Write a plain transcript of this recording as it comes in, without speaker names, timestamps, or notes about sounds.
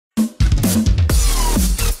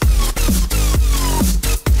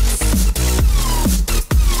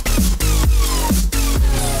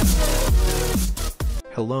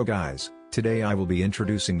guys, today I will be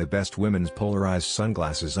introducing the best women's polarized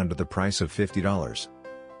sunglasses under the price of $50.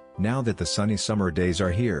 Now that the sunny summer days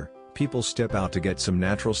are here, people step out to get some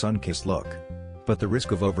natural sun-kissed look. But the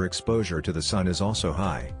risk of overexposure to the sun is also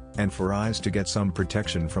high, and for eyes to get some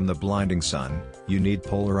protection from the blinding sun, you need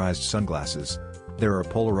polarized sunglasses. There are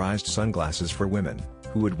polarized sunglasses for women,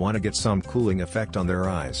 who would want to get some cooling effect on their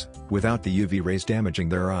eyes, without the UV rays damaging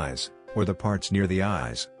their eyes, or the parts near the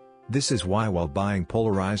eyes. This is why while buying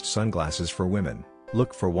polarized sunglasses for women,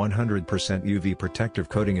 look for 100% UV protective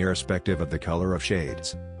coating irrespective of the color of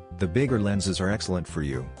shades. The bigger lenses are excellent for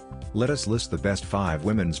you. Let us list the best 5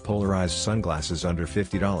 women's polarized sunglasses under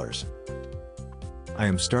 $50. I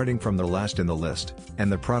am starting from the last in the list, and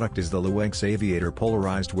the product is the LUENX Aviator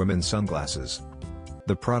Polarized Women's Sunglasses.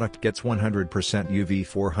 The product gets 100% UV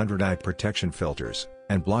 400 eye protection filters,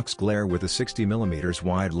 and blocks glare with a 60mm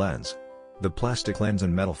wide lens. The plastic lens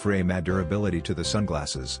and metal frame add durability to the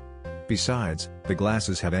sunglasses. Besides, the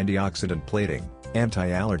glasses have antioxidant plating,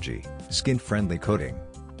 anti-allergy, skin-friendly coating.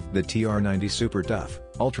 The TR90 Super Tough,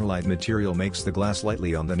 ultralight material makes the glass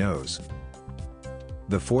lightly on the nose.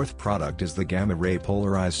 The fourth product is the Gamma Ray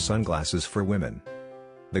Polarized Sunglasses for Women.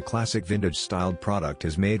 The classic vintage-styled product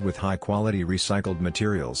is made with high-quality recycled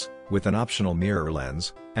materials, with an optional mirror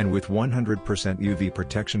lens, and with 100% UV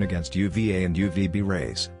protection against UVA and UVB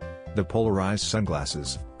rays. The polarized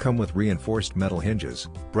sunglasses come with reinforced metal hinges,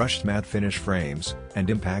 brushed matte finish frames, and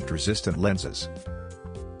impact-resistant lenses.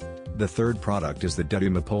 The third product is the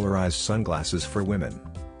Duduma Polarized Sunglasses for Women.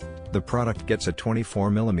 The product gets a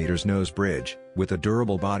 24mm nose bridge, with a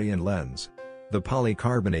durable body and lens. The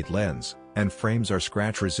polycarbonate lens and frames are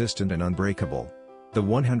scratch-resistant and unbreakable. The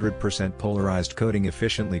 100% polarized coating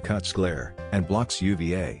efficiently cuts glare, and blocks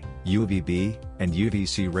UVA, UVB, and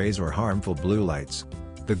UVC rays or harmful blue lights.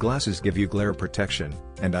 The glasses give you glare protection,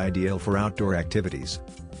 and ideal for outdoor activities.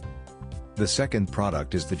 The second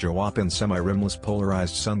product is the Joopin Semi-Rimless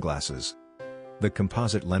Polarized Sunglasses. The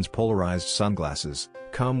composite lens polarized sunglasses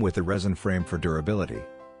come with a resin frame for durability.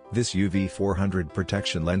 This UV 400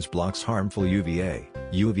 protection lens blocks harmful UVA,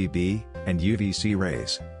 UVB, and UVC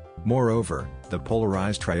rays. Moreover, the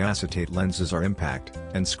polarized triacetate lenses are impact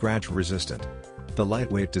and scratch resistant. The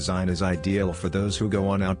lightweight design is ideal for those who go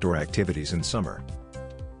on outdoor activities in summer.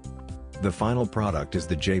 The final product is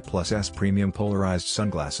the J+S Premium Polarized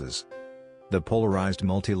Sunglasses. The polarized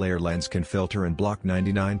multi-layer lens can filter and block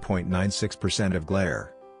 99.96% of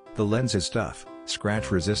glare. The lens is tough,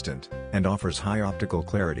 scratch-resistant, and offers high optical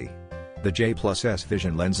clarity. The J+S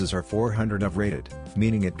Vision lenses are 400 UV rated,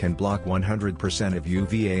 meaning it can block 100% of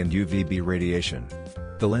UVA and UVB radiation.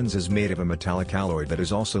 The lens is made of a metallic alloy that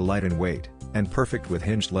is also light in weight, and perfect with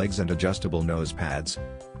hinged legs and adjustable nose pads.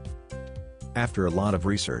 After a lot of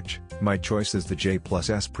research, my choice is the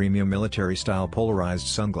J+S Premium Military-Style Polarized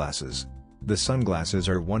Sunglasses. The sunglasses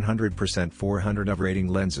are 100% 400 UV rating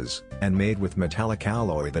lenses, and made with metallic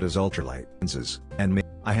alloy that is ultralight lenses, and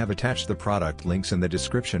I have attached the product links in the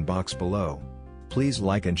description box below. Please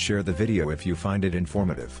like and share the video if you find it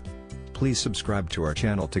informative. Please subscribe to our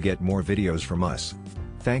channel to get more videos from us.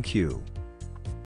 Thank you.